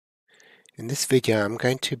In this video, I'm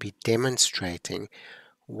going to be demonstrating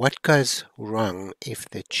what goes wrong if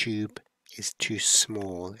the tube is too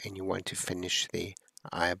small and you want to finish the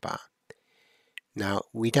eye-bar. Now,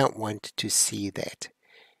 we don't want to see that.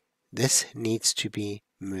 This needs to be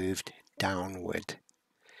moved downward.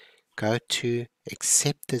 Go to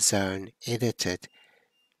Accept the Zone, Edit it,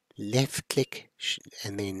 left click,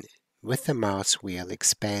 and then with the mouse wheel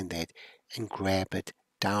expand that and grab it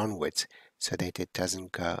downwards so that it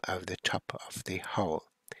doesn't go over the top of the hole.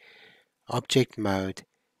 Object mode,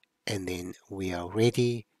 and then we are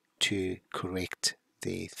ready to correct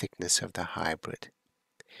the thickness of the hybrid.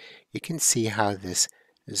 You can see how this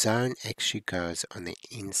zone actually goes on the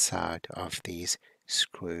inside of these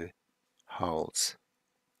screw holes.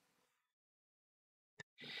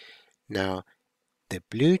 Now, the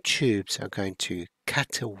blue tubes are going to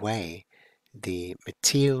cut away the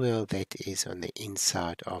material that is on the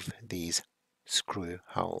inside of these screw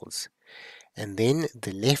holes. And then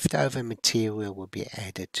the leftover material will be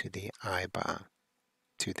added to the eye-bar,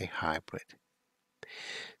 to the hybrid.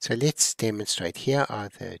 So let's demonstrate. Here are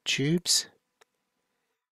the tubes,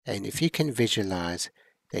 and if you can visualize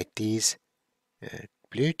that these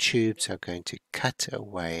blue tubes are going to cut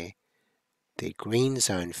away the green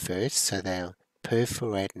zone first, so they'll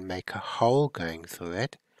perforate and make a hole going through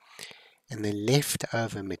it, and the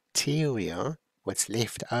leftover material, what's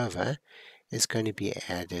left over, is going to be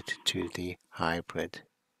added to the hybrid.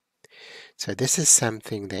 So this is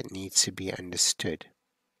something that needs to be understood.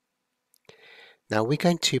 Now we're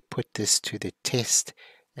going to put this to the test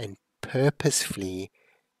and purposefully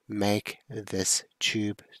make this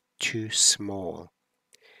tube too small.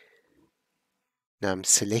 Now I'm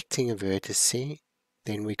selecting a vertex,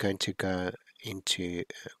 then we're going to go into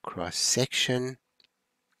cross section.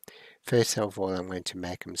 First of all, I'm going to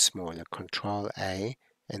make them smaller. Control A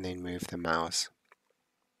and then move the mouse.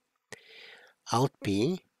 Alt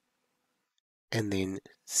B and then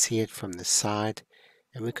see it from the side,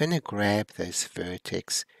 and we're going to grab this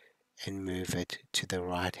vertex and move it to the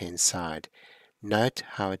right hand side. Note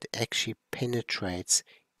how it actually penetrates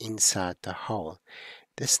inside the hole.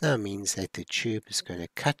 This now means that the tube is going to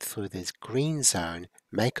cut through this green zone,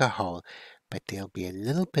 make a hole, but there'll be a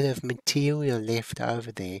little bit of material left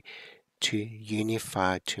over there to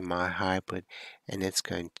unify to my hybrid, and it's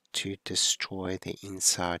going to destroy the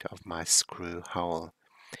inside of my screw hole.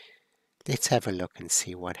 Let's have a look and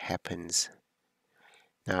see what happens.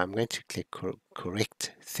 Now I'm going to click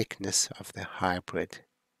correct thickness of the hybrid,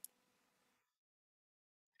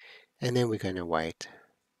 and then we're going to wait.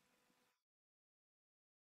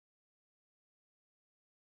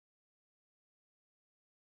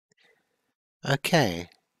 Okay,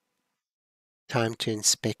 time to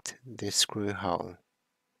inspect the screw hole.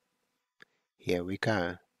 Here we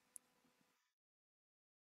go.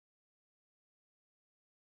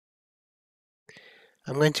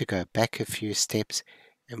 I'm going to go back a few steps,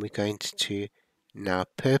 and we're going to now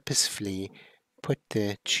purposefully put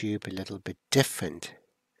the tube a little bit different,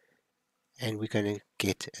 and we're going to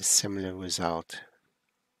get a similar result.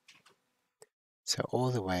 So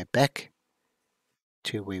all the way back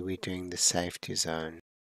to where we're doing the safety zone.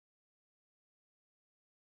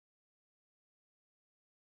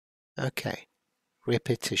 Okay,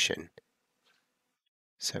 repetition.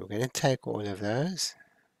 So we're going to take all of those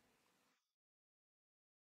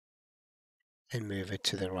and move it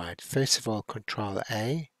to the right. First of all, Control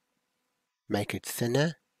A, make it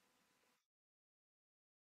thinner.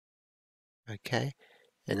 Okay,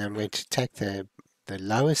 and I'm going to take the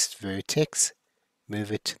lowest vertex,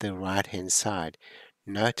 move it to the right hand side.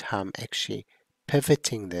 Note how I'm actually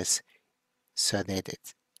pivoting this so that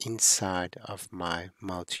it's inside of my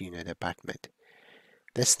multi-unit abutment.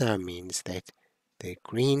 This now means that the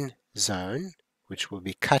green zone, which will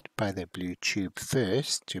be cut by the blue tube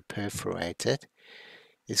first to perforate it,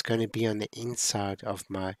 is going to be on the inside of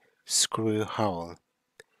my screw hole.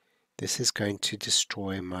 This is going to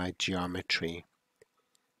destroy my geometry.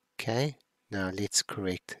 Okay, now let's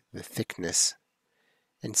correct the thickness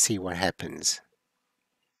and see what happens.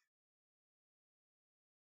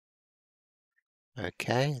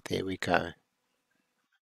 Okay, there we go.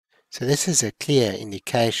 So this is a clear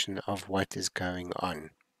indication of what is going on.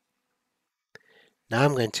 Now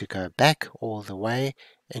I'm going to go back all the way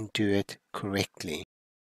and do it correctly.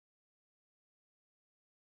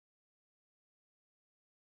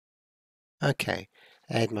 Okay,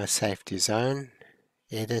 add my safety zone,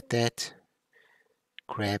 edit that,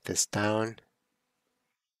 grab this down,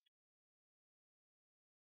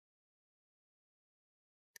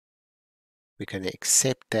 we're going to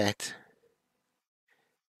accept that,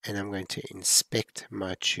 and I'm going to inspect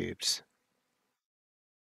my tubes.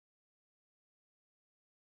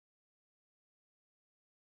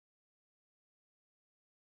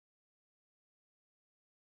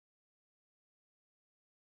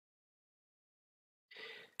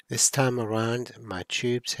 This time around, my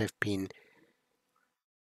tubes have been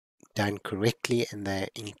done correctly and they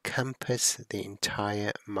encompass the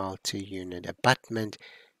entire multi-unit abutment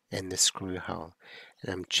and the screw hole.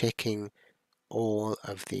 And I'm checking all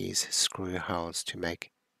of these screw holes to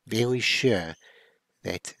make very sure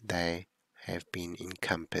that they have been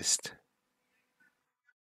encompassed.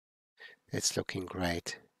 It's looking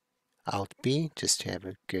great. Alt B just to have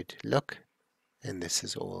a good look, and this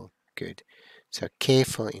is all good. So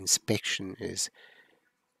careful inspection is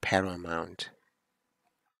paramount.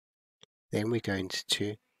 Then we're going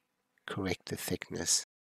to correct the thickness.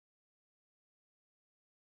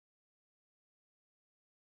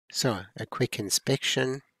 So a quick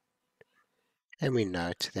inspection, and we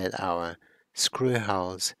note that our screw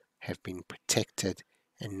holes have been protected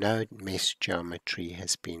and no mesh geometry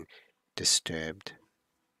has been disturbed.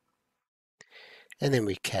 And then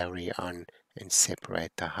we carry on and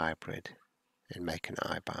separate the hybrid and make an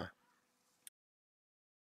eye-bar.